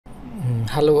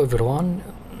Hello everyone.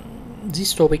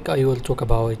 This topic I will talk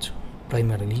about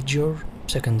primary ledger,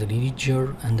 secondary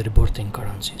ledger and reporting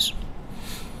currencies.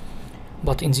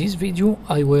 But in this video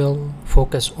I will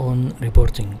focus on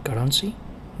reporting currency.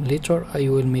 Later I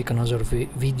will make another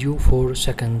video for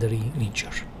secondary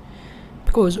ledger.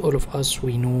 Because all of us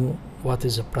we know what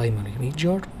is a primary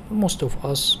ledger. Most of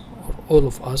us, or all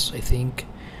of us I think,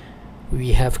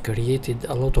 we have created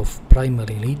a lot of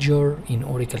primary ledger in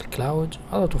Oracle Cloud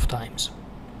a lot of times.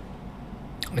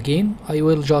 Again, I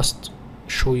will just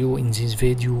show you in this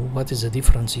video what is the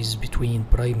differences between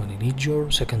primary ledger,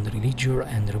 secondary ledger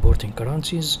and reporting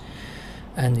currencies,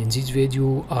 and in this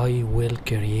video I will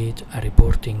create a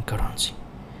reporting currency.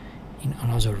 In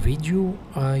another video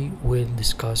I will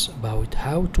discuss about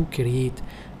how to create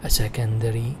a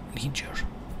secondary ledger.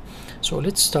 So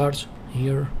let's start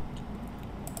here.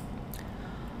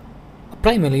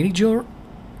 Primary ledger,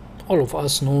 all of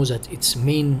us know that its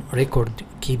main record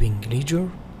keeping ledger.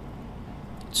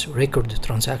 It's record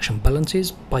transaction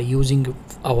balances by using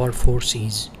our 4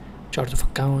 C's: chart of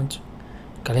account,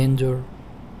 calendar,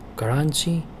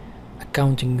 currency,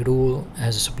 accounting rule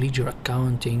as a subledger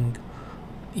accounting,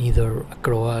 either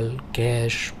accrual,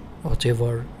 cash,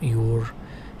 whatever your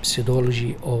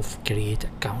methodology of create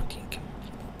accounting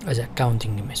as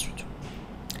accounting method.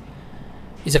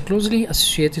 Is closely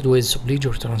associated with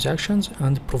subledger transactions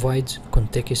and provides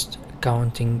context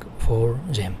accounting for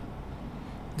them.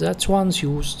 That's once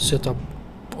you set up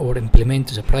or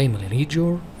implement the primary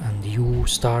ledger and you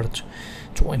start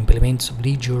to implement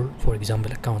subledger, for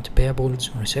example account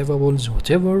payables, receivables,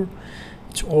 whatever,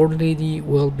 it already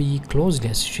will be closely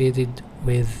associated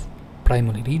with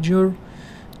primary ledger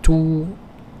to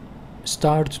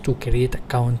start to create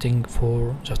accounting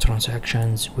for the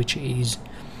transactions which is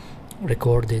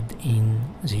recorded in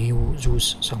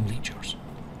those subledgers.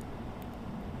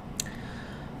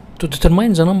 To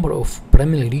determine the number of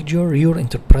primary ledger, your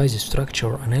enterprise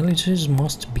structure analysis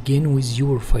must begin with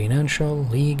your financial,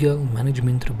 legal,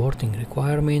 management reporting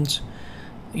requirements,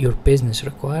 your business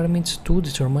requirements to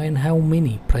determine how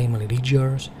many primary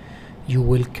ledgers you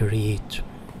will create.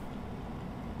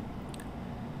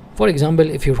 For example,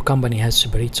 if your company has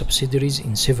separate subsidiaries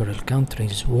in several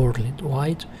countries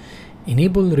worldwide,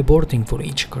 enable reporting for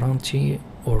each currency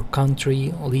or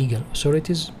country legal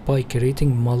authorities by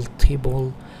creating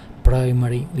multiple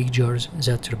primary ledgers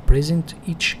that represent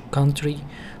each country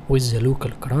with the local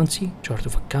currency, chart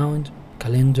of account,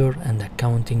 calendar and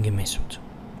accounting method.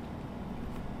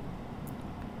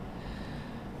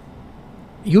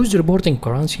 Use reporting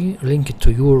currency linked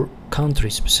to your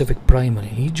country specific primary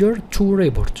ledger to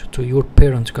report to your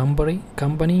parent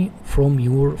company from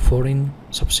your foreign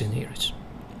subsidiaries.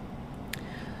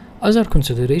 Other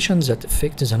considerations that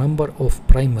affect the number of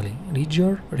primary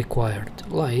ledger required,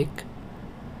 like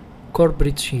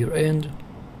corporate year-end,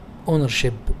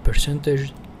 ownership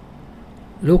percentage,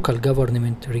 local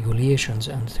government regulations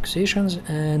and taxations,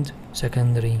 and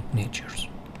secondary ledgers.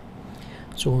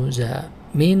 So the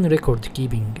main record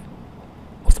keeping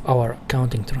of our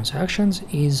accounting transactions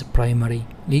is primary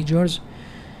ledgers.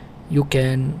 You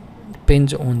can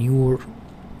depend on your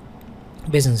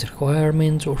business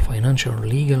requirements or financial,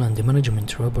 legal and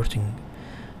management reporting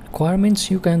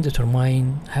requirements. You can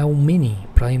determine how many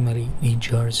primary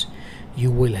ledgers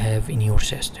you will have in your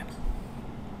system.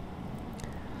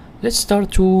 Let's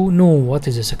start to know what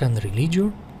is a secondary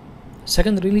ledger.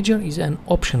 Secondary ledger is an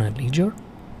optional ledger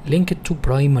linked to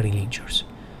primary ledgers.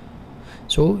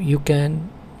 So you can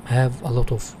have a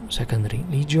lot of secondary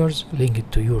ledgers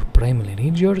linked to your primary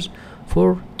ledgers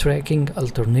for tracking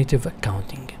alternative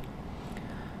accounting.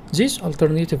 This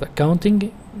alternative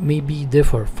accounting may be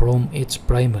differ from its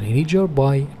primary ledger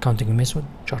by accounting method,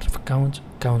 chart of account,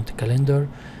 account calendar,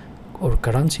 or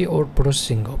currency or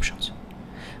processing options.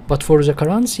 But for the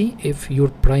currency, if your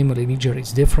primary ledger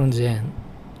is different than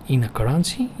in a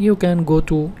currency, you can go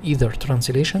to either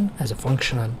translation as a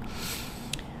functional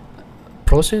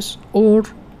process or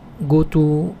go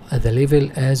to the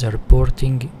level as a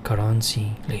reporting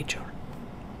currency ledger.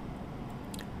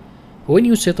 When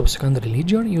you set up secondary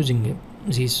ledger using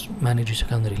this manage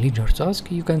secondary ledger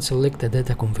task, you can select the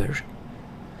data conversion.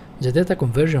 The data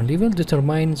conversion level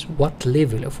determines what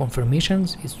level of information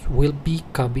will be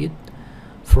copied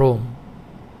from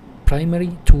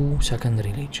primary to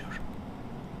secondary ledger.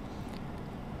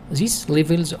 These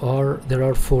levels there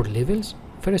are 4 levels.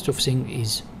 First of thing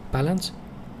is balance.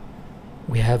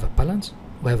 We have a balance,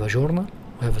 we have a journal,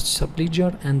 we have a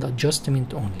subledger and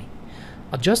adjustment only.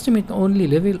 Adjustment only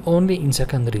level only in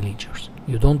secondary ledgers.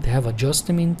 You don't have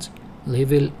adjustment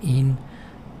level in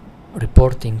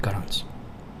reporting currency.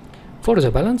 For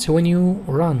the balance, when you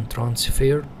run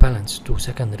transfer balance to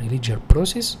secondary ledger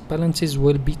process, balances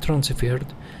will be transferred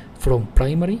from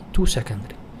primary to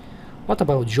secondary. What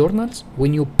about journals?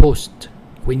 When you post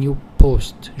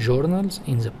journals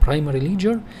in the primary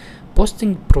ledger,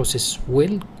 posting process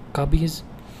will copies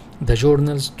the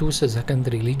journals to the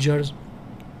secondary ledgers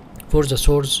for the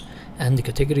source and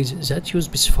categories that you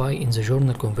specify in the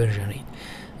journal conversion rate.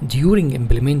 During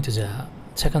implement the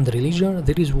secondary ledger,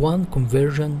 there is one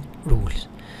conversion rules.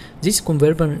 This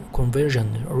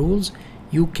conversion rules,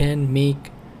 you can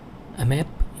make a map.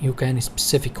 You can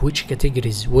specify which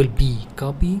categories will be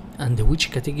copy and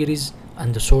which categories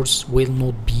and the source will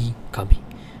not be copy.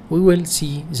 We will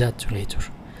see that later.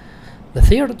 The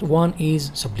third one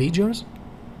is subledgers.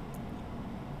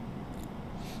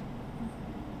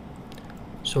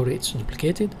 Sorry, it's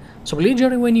duplicated.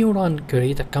 Subledger, when you run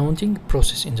create accounting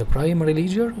process in the primary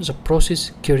ledger, the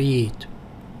process create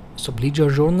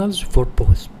subledger journals for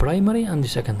both primary and the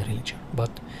secondary ledger.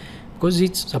 But because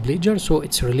it's subledger, so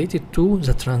it's related to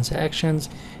the transactions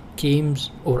came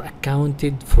or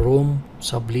accounted from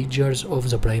subledgers of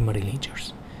the primary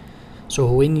ledgers.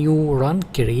 So when you run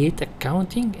create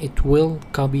accounting, it will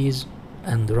copies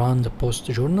and run the post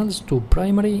journals to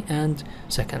primary and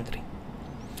secondary.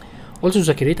 Also,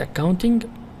 the create accounting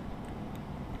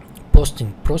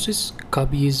posting process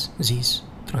copies these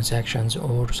transactions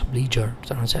or subledger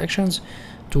transactions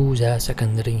to the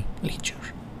secondary ledger.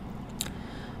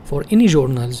 For any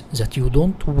journals that you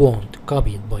don't want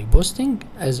copied by posting,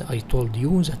 as I told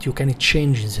you that you can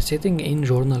change the setting in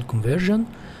journal conversion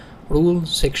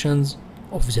rules sections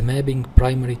of the mapping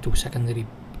primary to secondary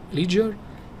ledger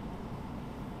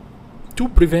to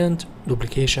prevent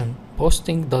duplication.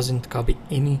 Posting doesn't copy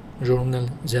any journal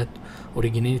that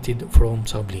originated from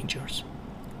subledgers,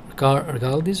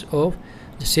 regardless of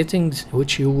the settings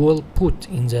which you will put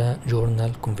in the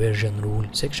journal conversion rule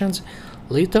sections.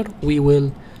 Later we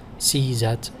will see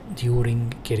that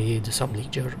during create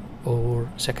subledger or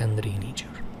secondary ledger.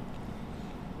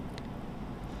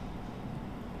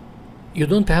 You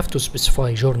don't have to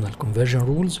specify journal conversion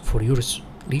rules for your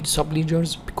lead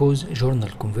subledgers because journal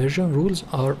conversion rules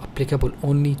are applicable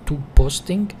only to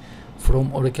posting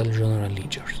from Oracle General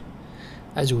Ledgers.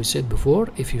 As we said before,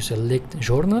 if you select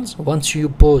journals, once you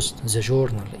post the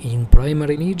journal in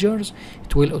primary ledgers,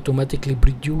 it will automatically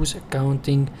produce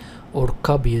accounting or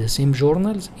copy the same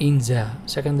journals in the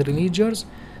secondary ledgers,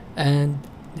 and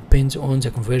depends on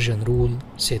the conversion rule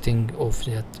setting of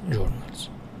that journals,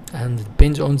 and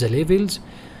depends on the levels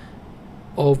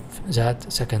of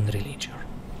that secondary ledger.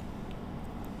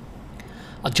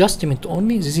 Adjustment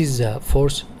only, this is the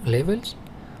fourth levels.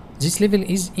 This level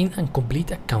is in incomplete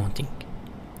accounting.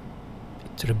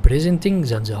 It's representing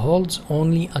that the holds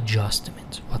only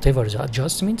adjustment. Whatever the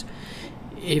adjustment,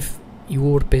 if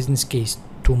your business case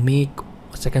to make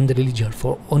a secondary ledger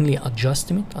for only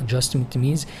adjustment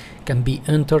means can be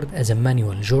entered as a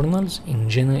manual journals in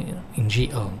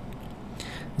GL.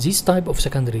 This type of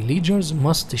secondary ledgers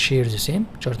must share the same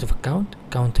chart of account,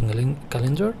 accounting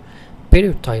calendar,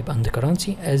 period type and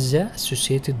currency as the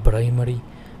associated primary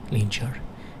ledger.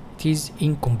 It is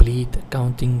incomplete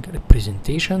accounting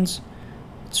representations.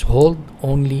 It's hold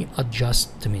only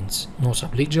adjustments, no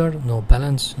subledger, no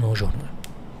balance, no journal.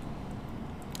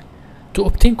 To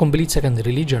obtain complete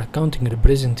secondary ledger accounting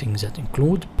representing that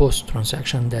include post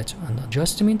transaction data and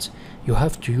adjustments, you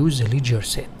have to use the ledger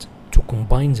set to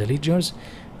combine the ledgers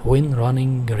when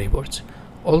running reports.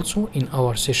 Also, in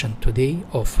our session today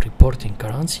of reporting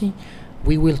currency,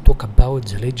 we will talk about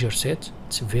the ledger set.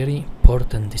 It's a very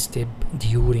important step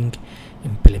during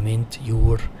implement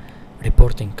your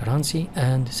reporting currency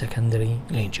and secondary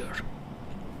ledger.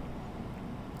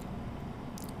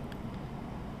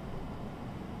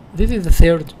 This is the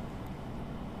third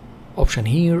option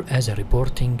here as a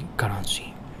reporting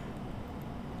currency.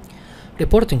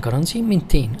 Reporting currency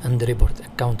maintain and report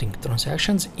accounting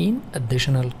transactions in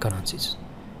additional currencies.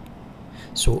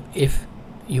 So if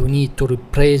you need to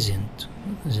represent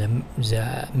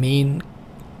the main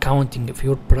counting of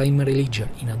your primary ledger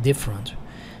in a different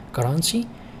currency,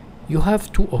 you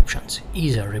have two options,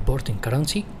 either reporting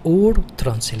currency or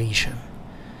translation.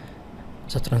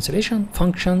 The translation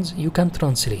functions you can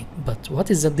translate, but what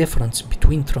is the difference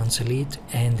between translate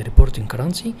and reporting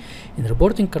currency? In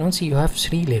reporting currency you have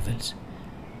three levels: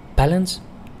 balance,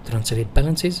 translate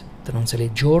balances,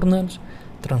 translate journals,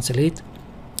 translate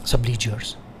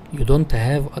subledgers. You don't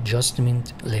have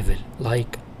adjustment level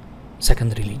like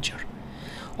secondary ledger.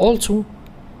 Also,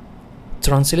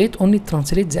 translate only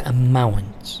translate the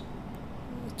amounts.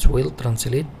 it will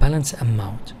translate balance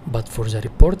amount. But for the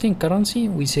reporting currency,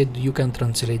 we said you can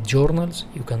translate journals,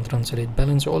 you can translate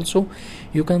balance also,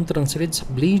 you can translate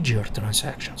subledger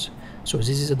transactions. So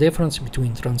this is a difference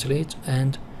between translate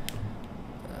and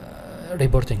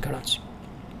reporting currency.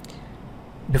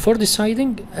 Before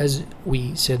deciding, as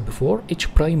we said before,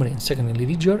 each primary and secondary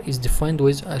ledger is defined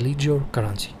with a ledger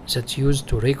currency that's used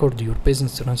to record your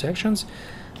business transactions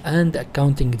and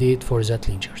accounting date for that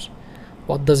ledgers.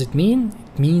 What does it mean?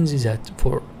 It means that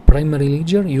for primary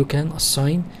ledger you can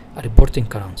assign a reporting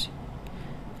currency.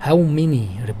 How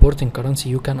many reporting currency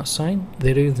you can assign?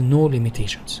 There is no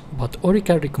limitations, but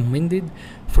Oracle recommended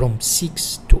from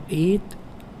 6 to 8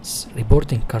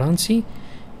 reporting currency.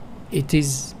 It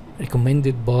is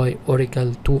recommended by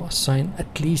Oracle to assign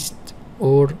at least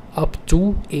or up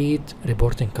to 8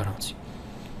 reporting currency.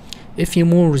 If you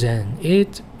more than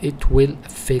 8, it will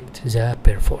affect the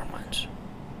performance.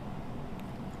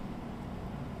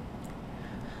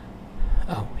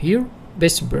 Here,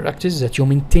 best practice that you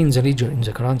maintain the ledger in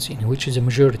the currency in which the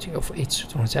majority of its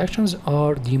transactions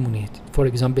are denominated. For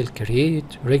example,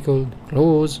 create, record,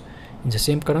 close in the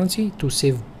same currency to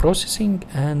save processing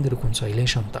and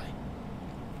reconciliation time.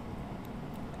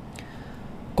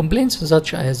 Complaints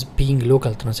such as paying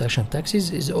local transaction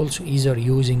taxes is also either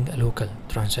using a local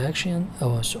transaction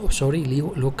or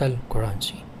local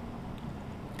currency.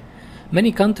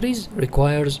 Many countries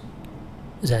requires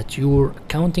that your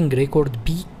accounting record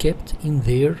be kept in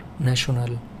their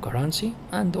national currency,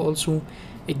 and also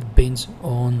it depends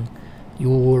on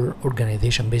your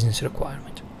organization business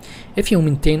requirement. If you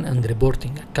maintain and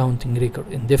reporting accounting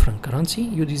record in different currency,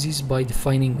 you do this by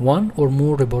defining one or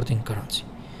more reporting currency.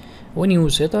 When you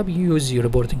set up, you use your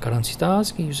reporting currency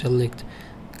task, you select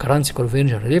currency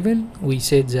conversion level. We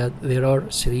said that there are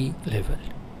 3 levels: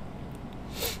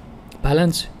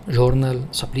 balance, journal,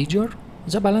 subledger.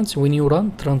 The balance, when you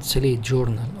run translate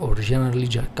journal or general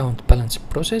ledger account balance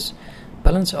process,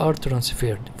 balance are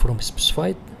transferred from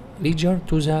specified ledger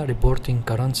to the reporting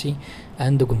currency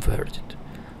and converted.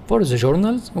 For the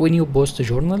journals, when you post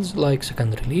journals like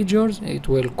secondary ledgers, it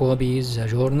will copy the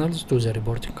journals to the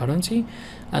reporting currency,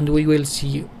 and we will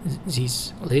see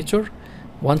this later.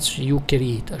 Once you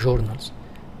create a journals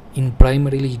in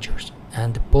primary ledgers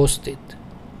and post it,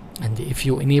 and if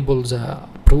you enable the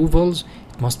approvals,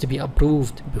 it must be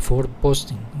approved before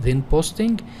posting. Then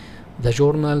posting, the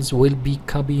journals will be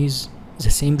copies the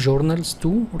same journals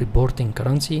to reporting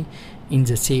currency in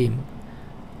the same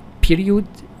period,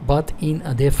 but in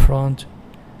a different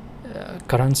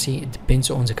currency. It depends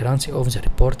on the currency of the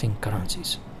reporting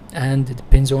currencies, and it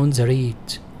depends on the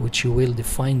rate which you will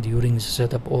define during the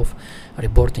setup of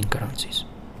reporting currencies.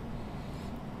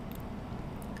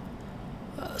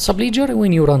 Subledger,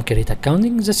 when you run create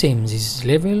accounting, the same, this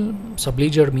level.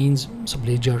 Subledger means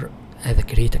subledger as a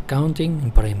create accounting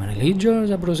in primary ledger.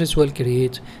 The process will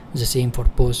create the same for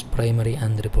both primary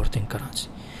and reporting currency.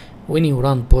 When you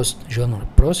run post journal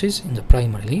process in the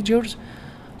primary ledgers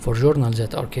for journals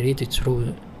that are created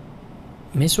through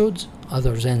methods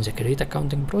other than the create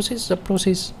accounting process, the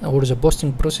process or the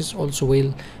posting process also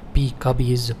will be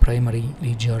copies the primary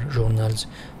ledger journals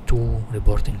to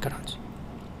reporting currency.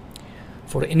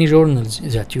 For any journals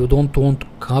that you don't want to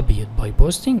copy it by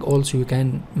posting, also you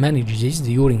can manage this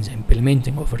during the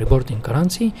implementing of reporting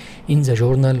currency in the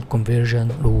journal conversion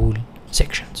rule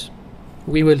sections.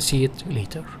 We will see it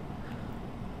later.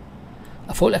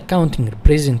 A full accounting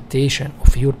representation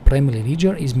of your primary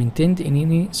ledger is maintained in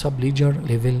any subledger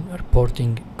level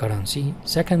reporting currency.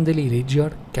 Secondary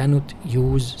ledger cannot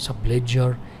use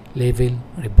subledger level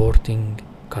reporting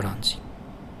currency.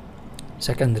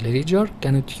 Secondary ledger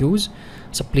cannot use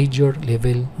subledger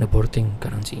level reporting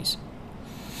currencies.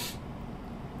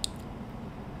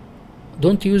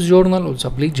 Don't use journal or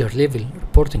subledger level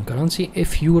reporting currency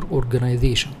if your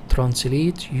organization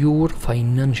translates your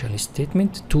financial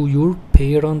statement to your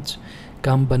parent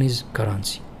company's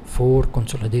currency for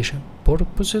consolidation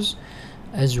purposes.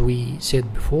 As we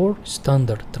said before,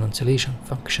 standard translation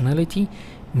functionality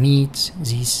meets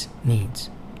these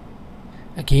needs.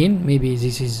 Again, maybe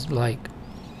this is like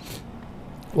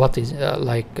what is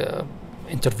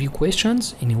interview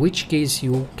questions, in which case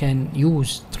you can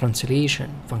use translation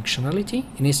functionality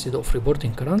instead of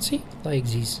reporting currency, like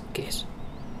this case.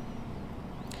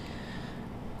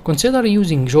 Consider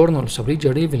using journal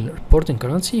subledger level reporting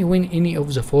currency when any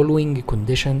of the following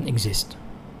condition exist.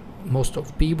 Most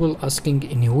of people asking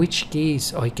in which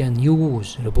case I can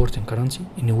use reporting currency,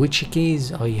 in which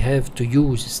case I have to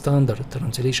use standard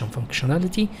translation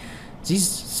functionality. This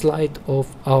slide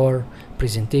of our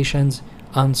presentations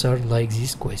answer like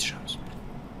these questions.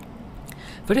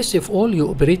 First of all, you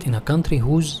operate in a country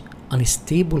whose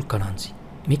unstable currency,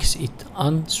 makes it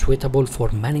unsuitable for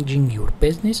managing your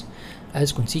business.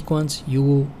 As consequence,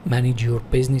 you manage your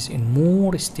business in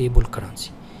more stable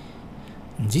currency.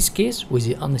 In this case, with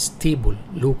the unstable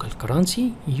local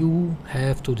currency, you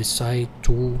have to decide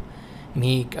to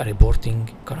make a reporting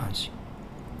currency.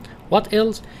 What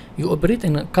else? You operate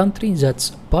in a country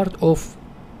that's part of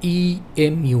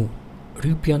EMU,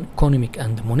 European Economic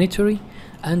and Monetary,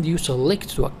 and you select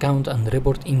to account and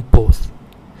report in both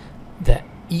the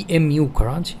EMU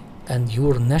currency and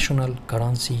your national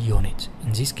currency unit.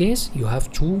 In this case, you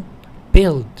have to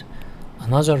build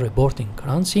another reporting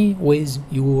currency with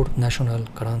your national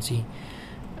currency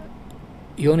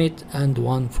unit and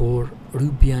one for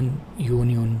European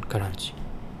Union currency.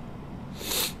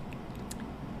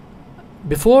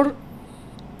 Before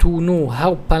to know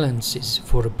how balances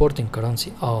for reporting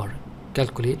currency are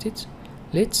calculated,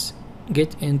 let's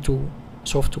get into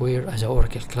software as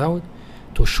Oracle Cloud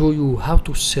to show you how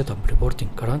to set up reporting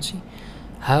currency,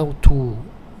 how to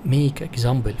make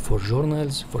example for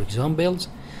journals, for examples,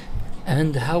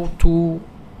 and how to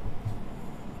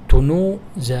know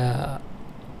the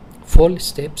full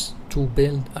steps to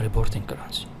build a reporting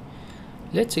currency.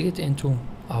 Let's get into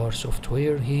our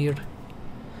software here.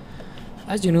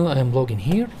 As you know, I am logging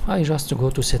here. I just go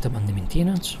to setup and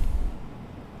maintenance.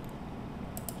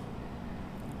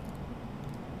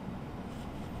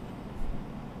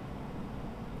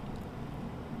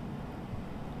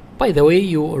 By the way,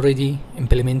 you already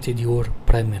implemented your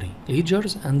primary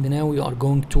ledgers, and now you are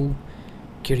going to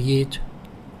create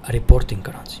a reporting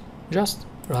currency. Just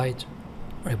write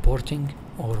reporting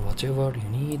or whatever you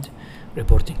need,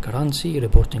 reporting currency,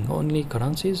 reporting only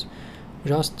currencies.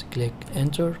 Just click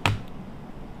enter.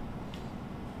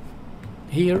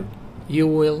 Here you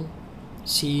will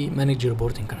see manage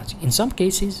reporting currency. In some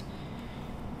cases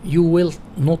you will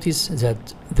notice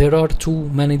that there are two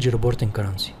manage reporting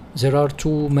currency. There are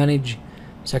two manage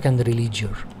secondary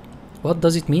ledger. What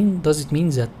does it mean? Does it mean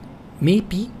that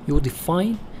maybe you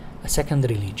define a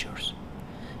secondary ledgers?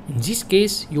 In this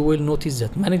case, you will notice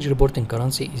that manage reporting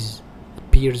currency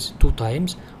appears two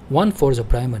times, one for the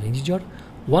primary ledger,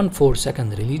 one for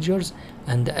secondary ledgers,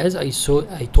 and as I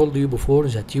told you before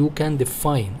that you can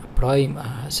define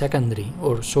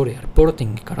a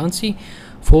reporting currency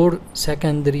for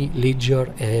secondary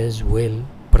ledger as well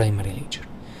primary ledger.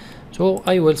 So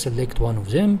I will select one of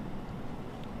them.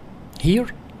 Here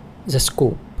the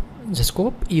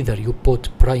scope either you put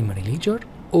primary ledger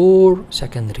or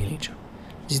secondary ledger.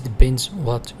 This depends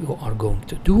what you are going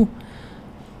to do.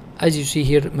 As you see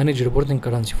here, manage reporting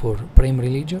currency for primary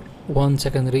ledger, one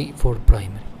secondary for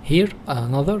primary. Here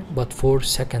another but for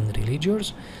secondary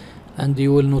ledgers, and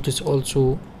you will notice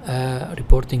also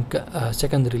reporting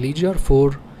secondary ledger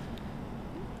for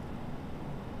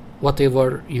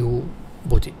whatever you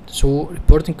put it. So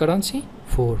reporting currency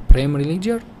for primary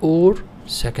ledger or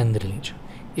secondary ledger.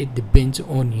 It depends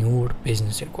on your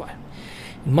business requirement.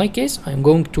 In my case, I am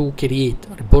going to create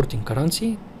a reporting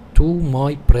currency to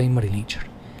my primary ledger.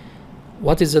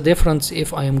 What is the difference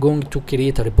if I am going to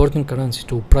create a reporting currency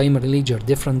to primary ledger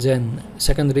different than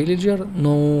secondary ledger?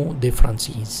 No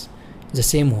differences, the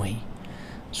same way.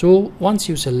 So once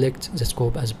you select the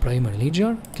scope as primary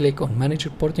ledger, click on manage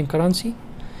reporting currency,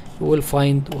 you will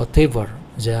find whatever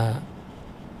the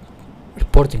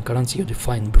reporting currency you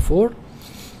defined before.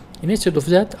 Instead of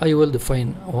that, I will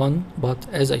define one, but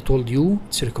as I told you,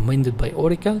 it's recommended by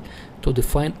Oracle to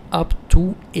define up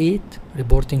to 8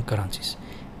 reporting currencies.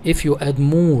 If you add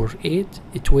more 8,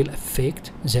 it will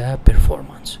affect the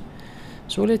performance.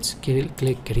 So let's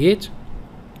click create.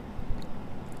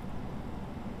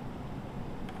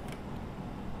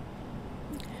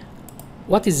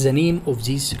 What is the name of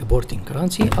this reporting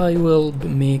currency? I will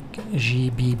make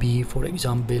GBP, for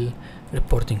example,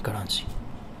 reporting currency.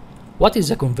 What is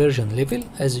the conversion level?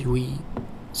 As we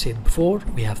said before,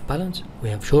 we have balance, we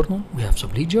have journal, we have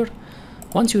subledger.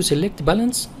 Once you select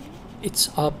balance,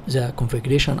 it's up the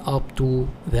configuration up to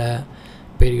the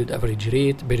period average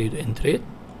rate, period end rate.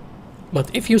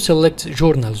 But if you select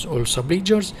journals or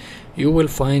subledgers, you will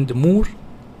find more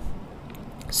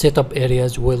setup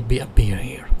areas will be appear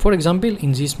here. For example,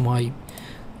 in this my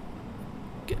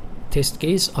test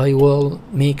case, I will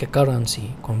make a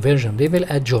currency conversion level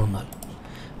at journal.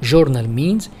 Journal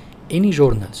means any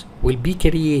journals will be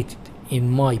created in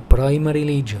my primary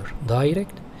ledger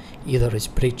direct, either a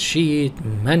spreadsheet,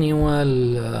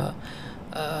 manual,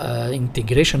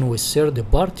 integration with third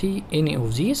party, any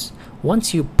of these.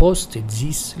 Once you posted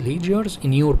these ledgers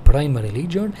in your primary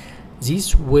ledger,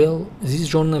 this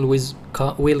journal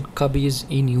will copies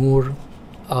in your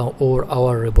or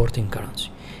our reporting currency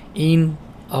in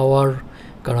our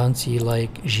currency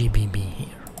like GBP here.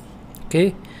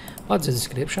 Okay, what's the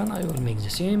description? I will make the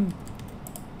same.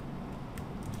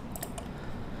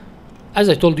 As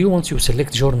I told you, once you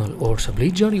select journal or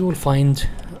subledger, you will find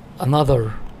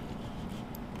another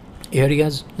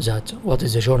areas that what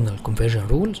is the journal conversion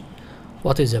rules,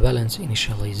 what is the balance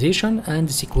initialization, and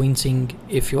sequencing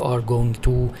if you are going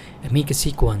to make a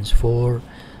sequence for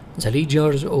the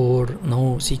ledgers or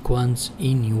no sequence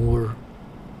in your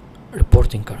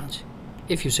reporting currency.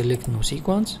 If you select no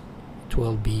sequence, it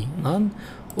will be none,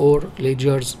 or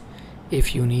ledgers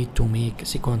if you need to make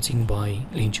sequencing by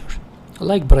ledgers,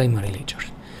 like primary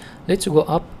ledgers. Let's go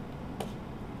up.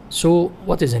 So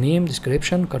what is the name,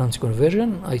 description, currency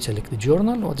conversion? I select the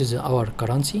journal. What is our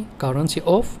currency? Currency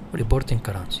of reporting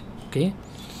currency. Okay.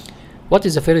 What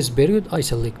is the first period? I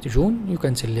select June. You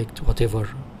can select whatever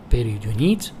period you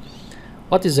need.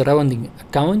 What is the rounding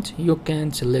account? You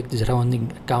can select the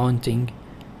rounding accounting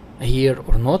here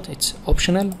or not, it's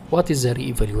optional. What is the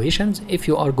re-evaluations? If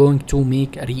you are going to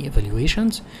make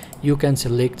re-evaluations, you can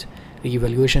select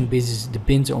re-evaluation basis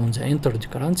depends on the entered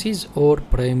currencies or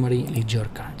primary ledger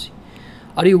currency.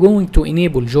 Are you going to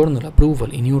enable journal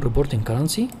approval in your reporting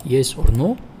currency? Yes or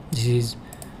no? This is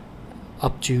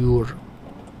up to your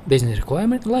business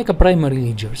requirement, like a primary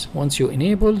ledgers. Once you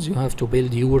enable, you have to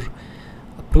build your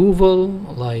approval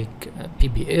like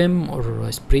PBM or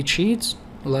spreadsheets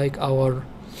like our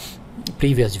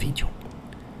previous video.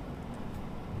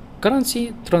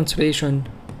 Currency translation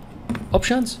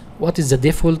options. What is the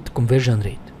default conversion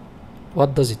rate?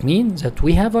 What does it mean? That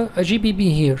we have a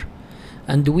GBP here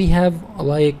and we have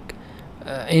like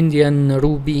Indian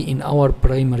rupee in our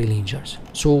primary ledgers.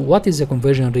 So what is the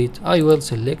conversion rate? I will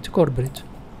select corporate.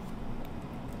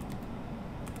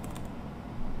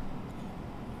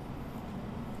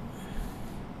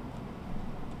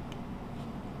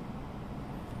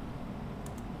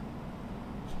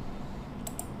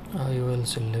 I will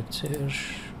select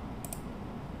search.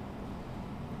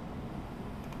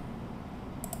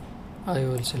 I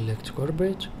will select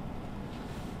corporate.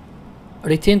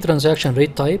 Retain transaction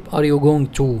rate type. Are you going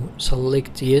to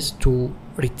select yes to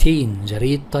retain the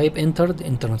rate type entered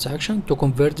in transaction to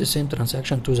convert the same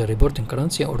transaction to the reporting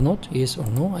currency or not? Yes or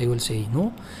no? I will say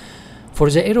no. For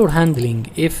the error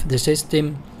handling, if the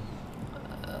system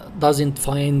doesn't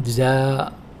find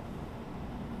the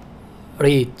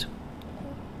rate,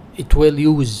 it will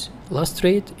use last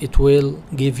rate, it will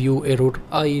give you error.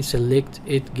 I select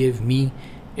it, give me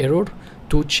error.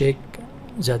 To check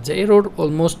that the error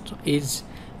almost is,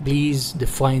 please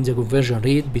define the conversion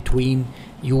rate between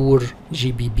your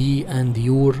GBP and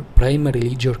your primary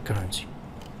ledger currency.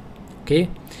 Okay,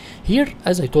 here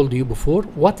as I told you before,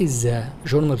 what is the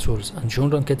journal source and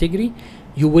journal category,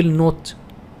 you will not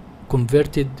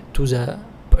convert it to the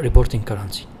reporting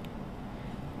currency.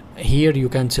 Here you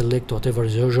can select whatever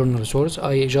the journal source.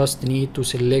 I just need to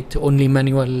select only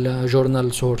manual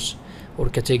journal source or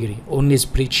category, only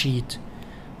spreadsheet,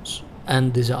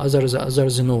 and the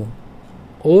others no,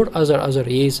 or other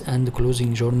yes, and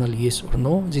closing journal yes or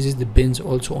no. This is depends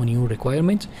also on your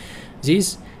requirement.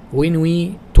 This when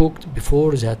we talked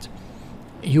before that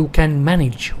you can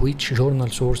manage which journal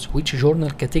source, which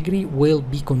journal category will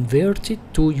be converted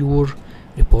to your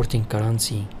reporting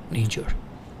currency ledger.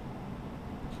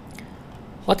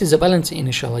 What is the balance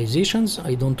initializations?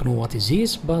 I don't know what is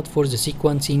this, but for the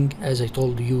sequencing, as I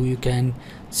told you, you can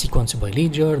sequence by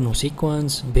ledger, no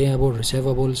sequence, payable,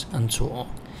 receivables, and so on.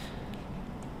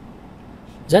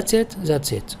 That's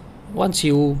it. Once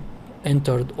you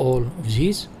entered all of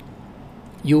these,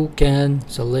 you can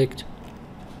select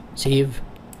save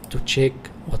to check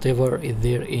whatever is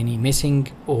there any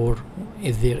missing or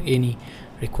is there any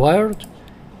required.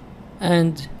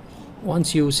 And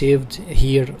once you saved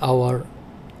here our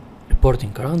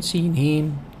reporting currency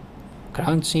name,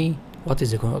 currency, what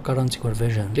is the currency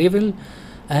conversion level,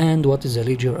 and what is the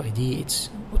ledger ID, it's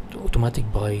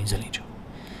automatic by the ledger.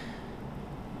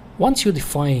 Once you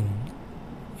define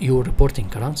your reporting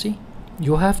currency,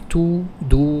 you have to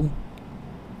do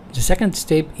the second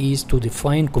step is to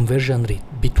define conversion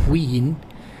rate between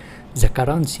the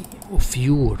currency of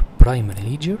your primary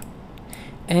ledger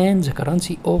and the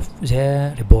currency of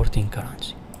the reporting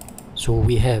currency. So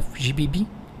we have GBP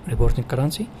reporting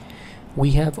currency,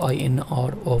 we have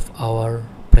INR of our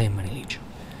primary ledger.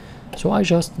 So I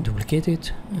just duplicate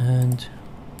it and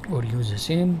we'll use the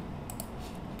same,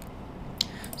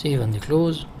 save and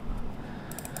close.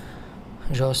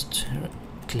 Just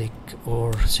click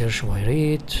or search by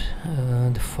rate,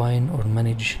 define or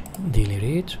manage daily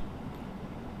rate.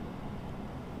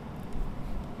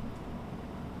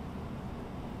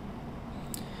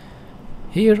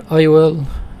 Here I will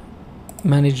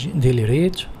manage daily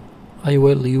rate. I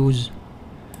will use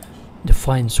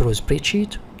define through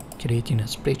spreadsheet, creating a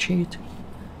spreadsheet.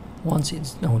 Once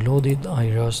it's downloaded,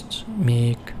 I just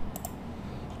make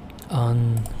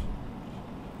an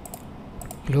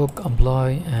look,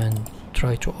 apply, and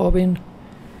try to open.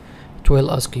 It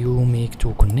will ask you make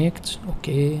to connect.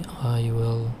 Okay, I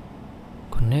will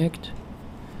connect.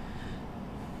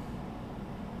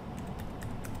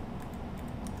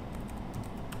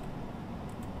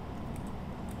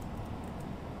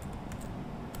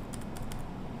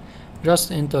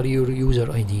 Just enter your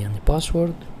user ID and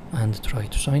password and try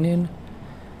to sign in.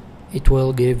 It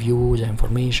will give you the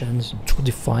information to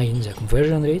define the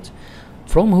conversion rate.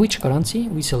 From which currency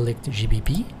we select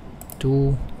GBP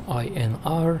to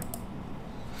INR.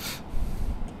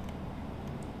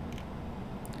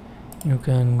 You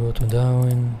can go to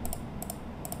down.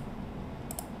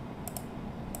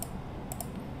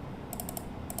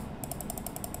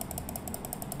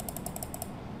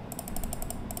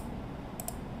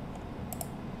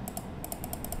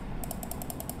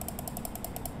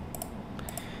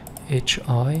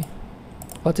 HI.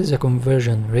 What is the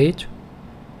conversion rate?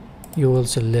 You will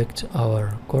select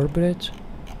our corporate,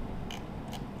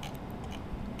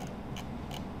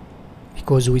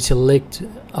 because we select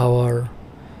our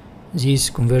this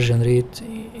conversion rate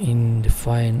in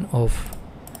define of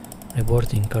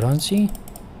reporting currency.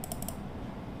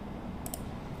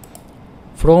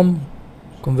 From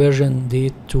conversion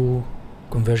date to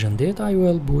conversion date, I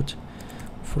will put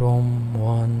from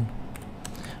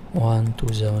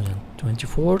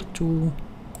 1/1/2024 to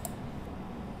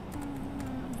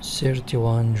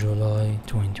 31 July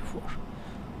 24.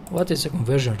 What is the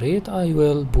conversion rate? I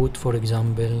will put, for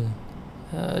example,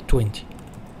 20.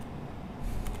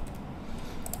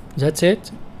 That's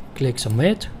it. Click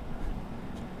submit.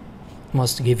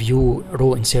 Must give you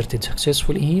row inserted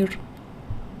successfully here,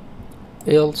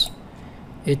 else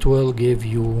it will give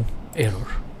you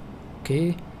error.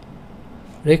 Okay,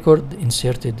 record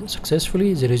inserted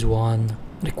successfully. There is one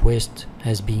request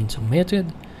has been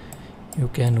submitted. You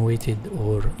can wait it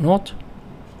or not.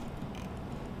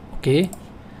 Okay,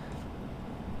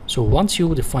 so once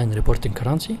you define reporting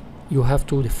currency, you have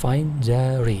to define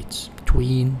the rates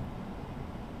between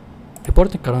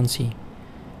reporting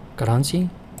currency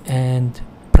and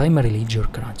primary ledger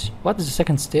currency. What is the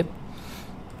second step?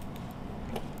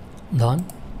 Done.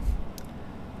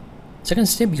 Second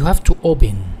step, you have to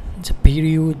open the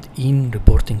period in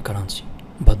reporting currency,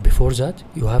 but before that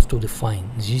you have to define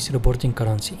this reporting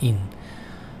currency in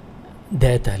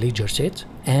data ledger set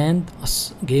and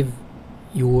give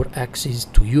your access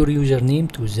to your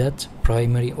username to that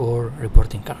primary or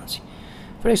reporting currency.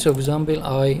 For example,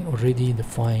 I already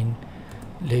defined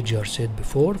ledger set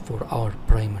before for our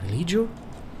primary ledger.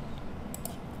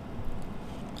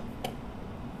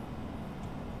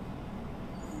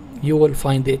 You will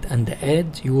find it and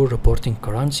add your reporting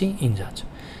currency in that.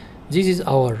 This is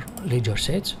our ledger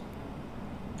set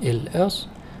LS.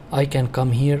 I can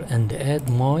come here and add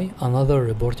my another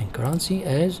reporting currency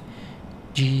as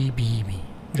GBP.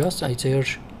 Just I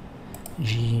search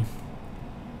GBP,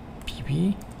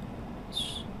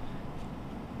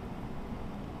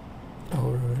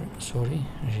 or sorry,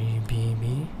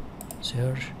 GBP,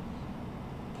 search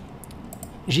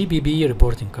GBP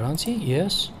reporting currency.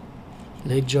 Yes,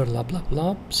 ledger blah blah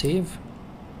blah, save.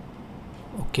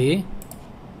 Okay,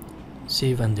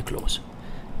 save and close.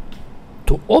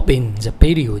 To open the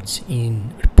periods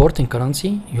in reporting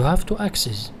currency, you have to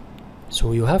access.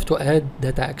 So you have to add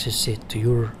data access set to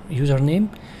your username.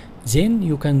 Then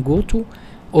you can go to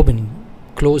open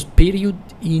close period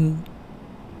in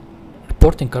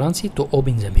reporting currency to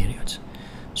open the periods.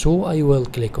 So I will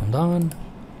click on done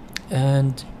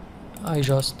and I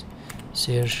just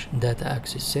search data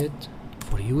access set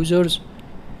for users.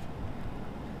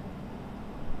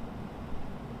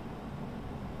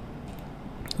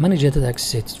 Manage data access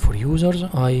set for users.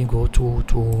 I go to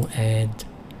add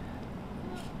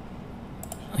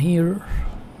here,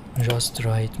 just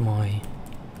write my,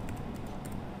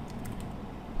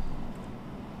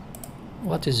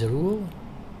 what is the rule?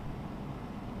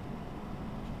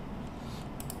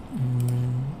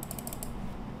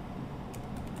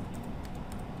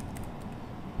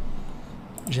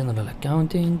 General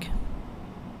accounting,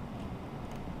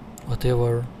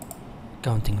 whatever,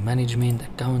 accounting management,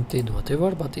 accounted,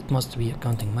 whatever, but it must be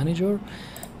accounting manager.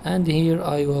 And here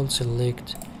I will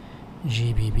select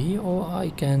GBP, or I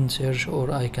can search,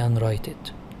 or I can write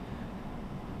it.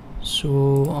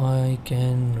 So I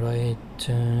can write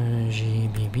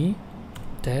GBP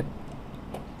tab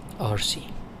RC.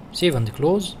 Save and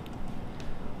close.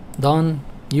 Done.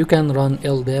 You can run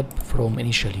LDAP from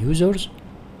initial users.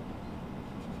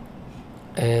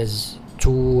 as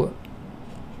two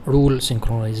rule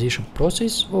synchronization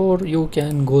process, or you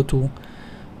can go to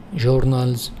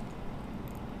journals.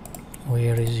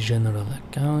 Where is general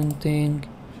accounting?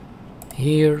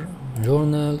 Here,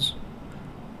 journals.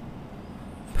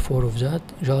 Before of that,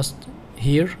 just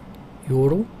here,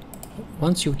 euro.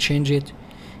 Once you change it,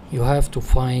 you have to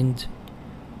find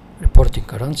reporting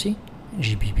currency,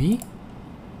 GBP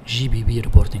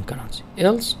reporting currency.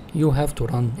 Else you have to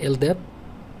run LDAP,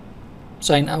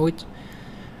 sign out,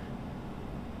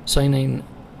 sign in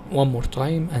one more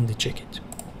time and check it.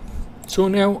 So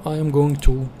now I am going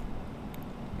to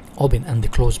open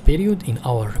and close period in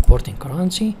our reporting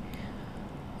currency.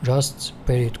 Just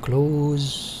period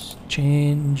close,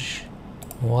 change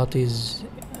what is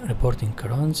reporting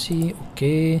currency.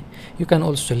 Okay, you can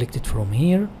also select it from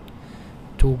here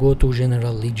to go to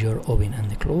general ledger, open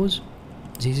and close.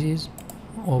 This is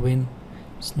open,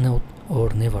 it's not or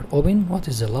never open. What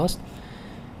is the last?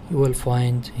 You will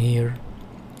find here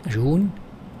June,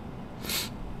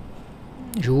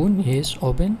 yes,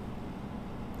 open.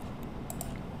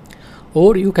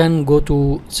 Or you can go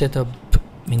to setup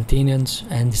maintenance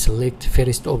and select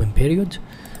first open period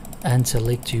and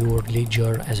select your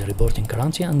ledger as a reporting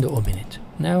currency and open it.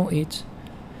 Now it's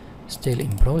still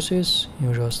in process.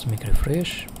 You just make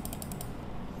refresh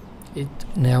it.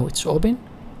 Now it's open.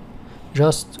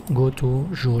 Just go to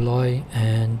July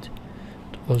and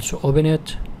also open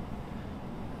it.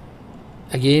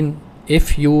 Again,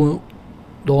 if you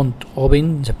don't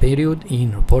open the period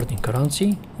in reporting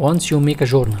currency, once you make a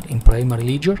journal in primary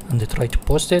ledger and try to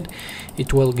post it,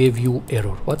 it will give you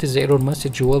error. What is the error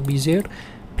message will be there?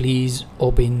 Please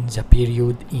open the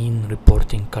period in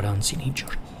reporting currency ledger.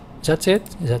 That's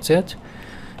it.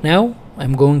 Now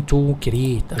I'm going to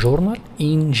create a journal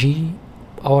in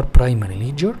our primary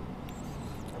ledger.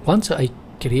 Once I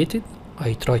create it,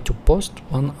 I try to post.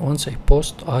 Once I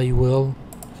post, I will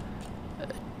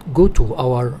go to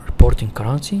our reporting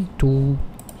currency to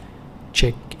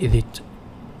check if it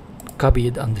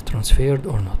copied and transferred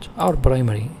or not. Our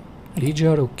primary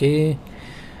ledger, okay,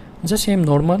 the same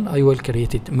normal. I will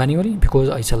create it manually because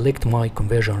I select my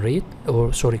conversion rate,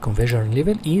 or sorry, conversion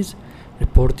level is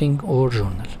reporting or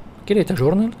journal. Create a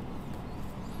journal.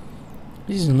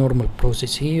 This is a normal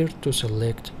process here to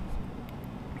select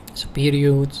the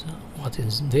periods. What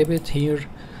is debit here?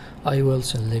 I will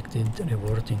select it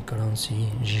reporting currency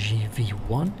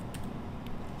GV1.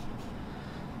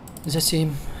 The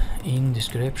same in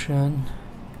description.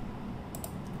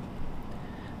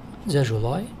 The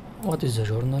July. What is the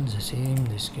journal? The same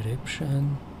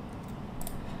description.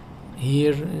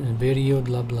 Here period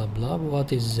blah blah blah.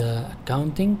 What is the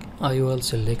accounting? I will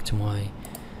select my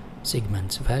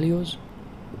segments values.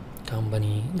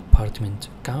 Company, department,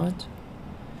 account.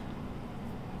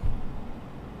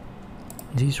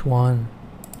 This one,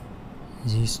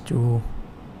 these two.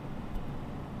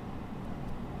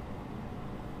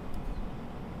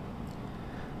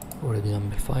 For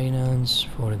example, finance.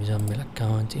 For example,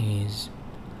 account is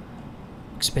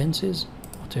expenses,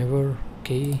 whatever.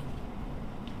 Okay.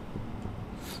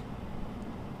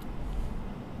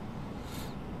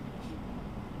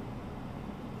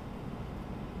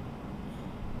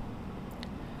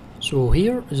 So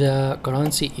here the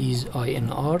currency is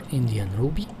INR, Indian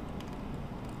rupee,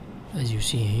 as you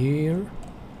see here,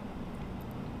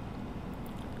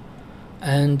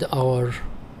 and our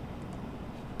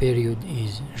period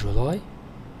is July,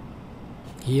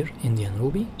 here Indian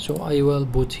rupee. So I will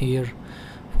put here,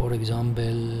 for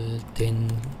example,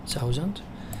 10,000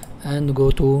 and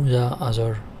go to the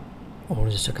other or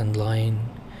the second line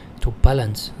to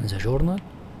balance the journal.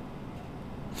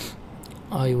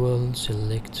 I will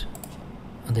select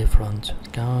a different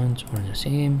account or the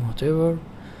same, whatever,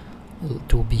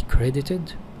 to be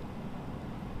credited.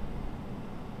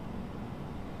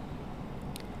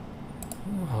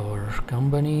 Our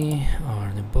company, our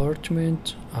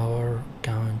department, our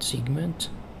account segment.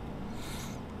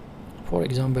 For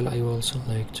example, I will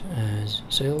select as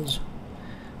sales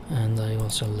and I will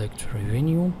select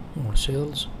revenue or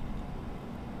sales.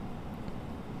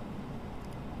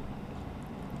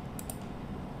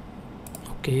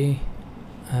 Okay,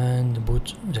 and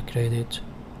put the credit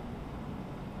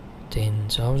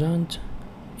 10,000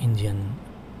 Indian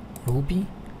rupee.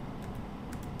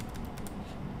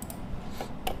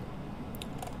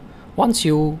 Once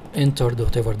you entered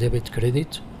whatever debit,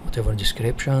 credit, whatever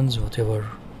descriptions, whatever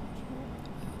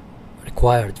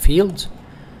required fields,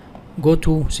 go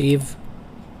to save.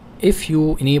 If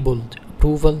you enabled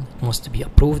approval, it must be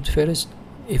approved first.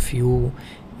 If you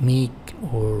make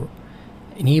or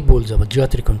enable the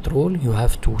budgetary control, you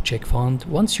have to check fund.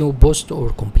 Once you post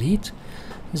or complete,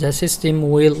 the system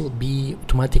will be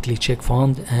automatically check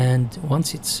found, and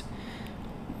once it's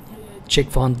check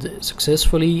found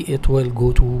successfully, it will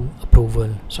go to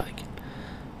approval cycle.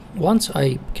 Once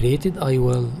I created, I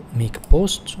will make a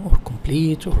post or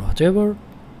complete or whatever,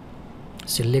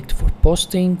 select for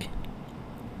posting.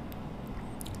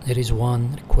 There is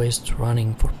one request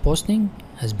running for posting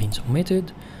has been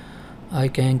submitted. I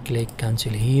can click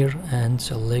cancel here and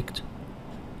select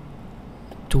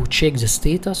to check the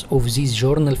status of this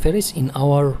journal first in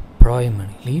our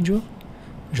primary ledger.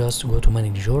 Just go to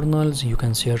manage journals. You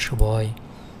can search by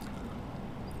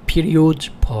period,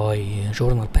 by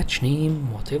journal patch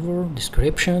name, whatever,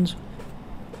 descriptions.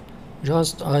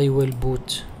 Just I will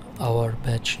put our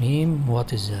batch name,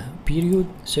 what is the period,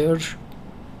 search.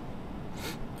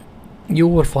 You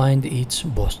will find it's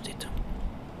posted.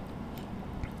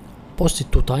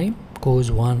 Posted 2 times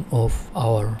because one of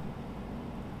our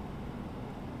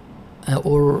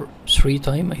or 3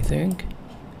 times, I think.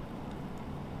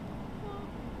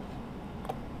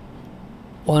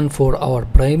 One for our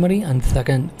primary and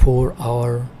second for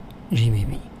our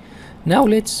GBP. Now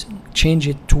let's change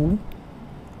it to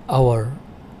our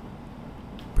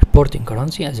reporting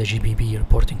currency as a GBP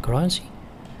reporting currency.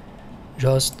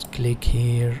 Just click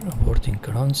here, reporting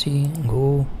currency,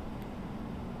 go.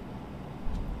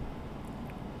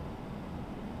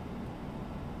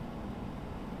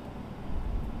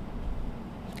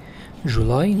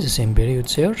 July, the same period,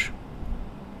 search.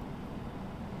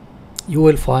 You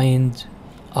will find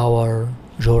our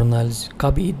journals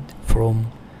copied from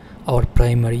our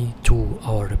primary to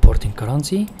our reporting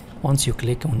currency. Once you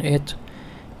click on it,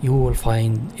 you will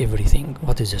find everything.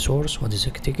 What is the source, what is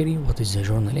the category, what is the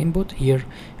journal input. Here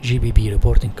GBP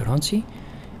reporting currency,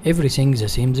 everything is the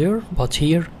same there, but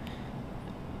here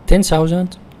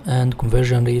 10,000 and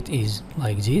conversion rate is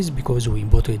like this because we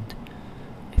inputted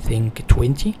I think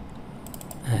 20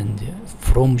 and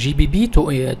from GBP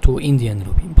to Indian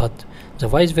rupee, but the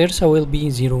vice versa will be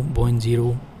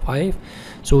 0.05.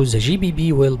 so the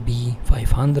GBP will be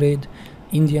 500,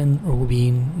 Indian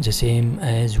rupee the same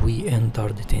as we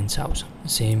entered 10,000,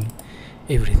 same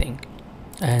everything.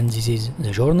 And this is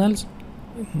the journals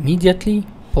immediately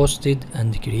posted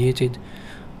and created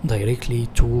directly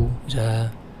to the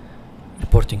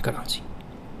reporting currency.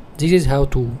 This is how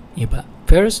to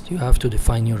first you have to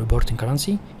define your reporting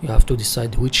currency. You have to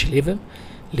decide which level,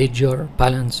 ledger,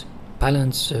 balance,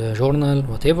 journal,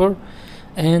 whatever,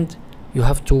 and you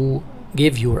have to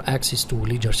give your access to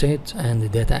ledger set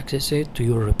and data access set to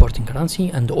your reporting currency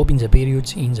and open the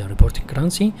periods in the reporting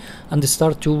currency and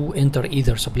start to enter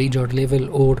either subledger level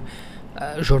or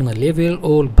journal level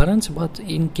or balance. But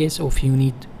in case of you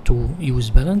need to use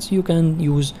balance, you can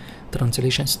use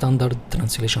standard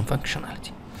translation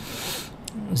functionality.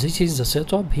 This is the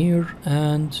setup here,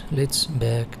 and let's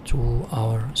back to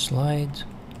our slide.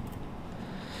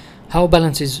 How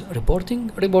balances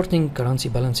reporting? Reporting currency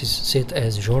balances set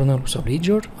as journal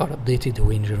subledger are updated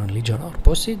when journal ledger are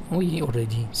posted. We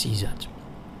already see that.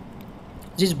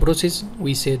 This process,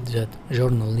 we said that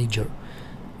journal ledger,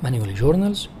 manual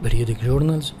journals, periodic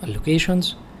journals,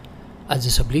 allocations. As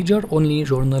the subledger, only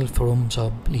journal from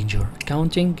subledger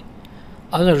accounting.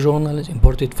 Other journals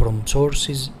imported from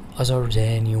sources other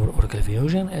than your Oracle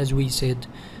Fusion, as we said,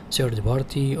 third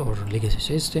party or legacy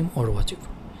system or whatever.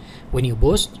 When you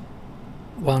post,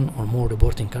 one or more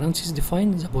reporting currencies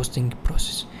define the posting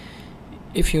process.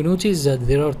 If you notice that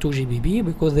there are 2 GBP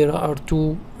because there are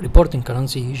 2 reporting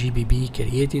currency GBP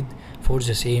created for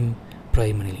the same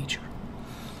primary ledger.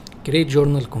 Create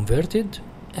journal converted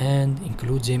and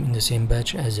include them in the same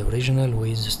batch as the original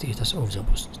with the status of the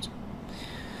post.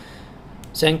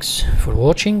 Thanks for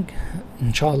watching.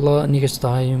 Inshallah, next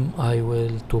time I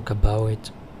will talk about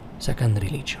secondary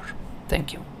ledger.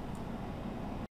 Thank you.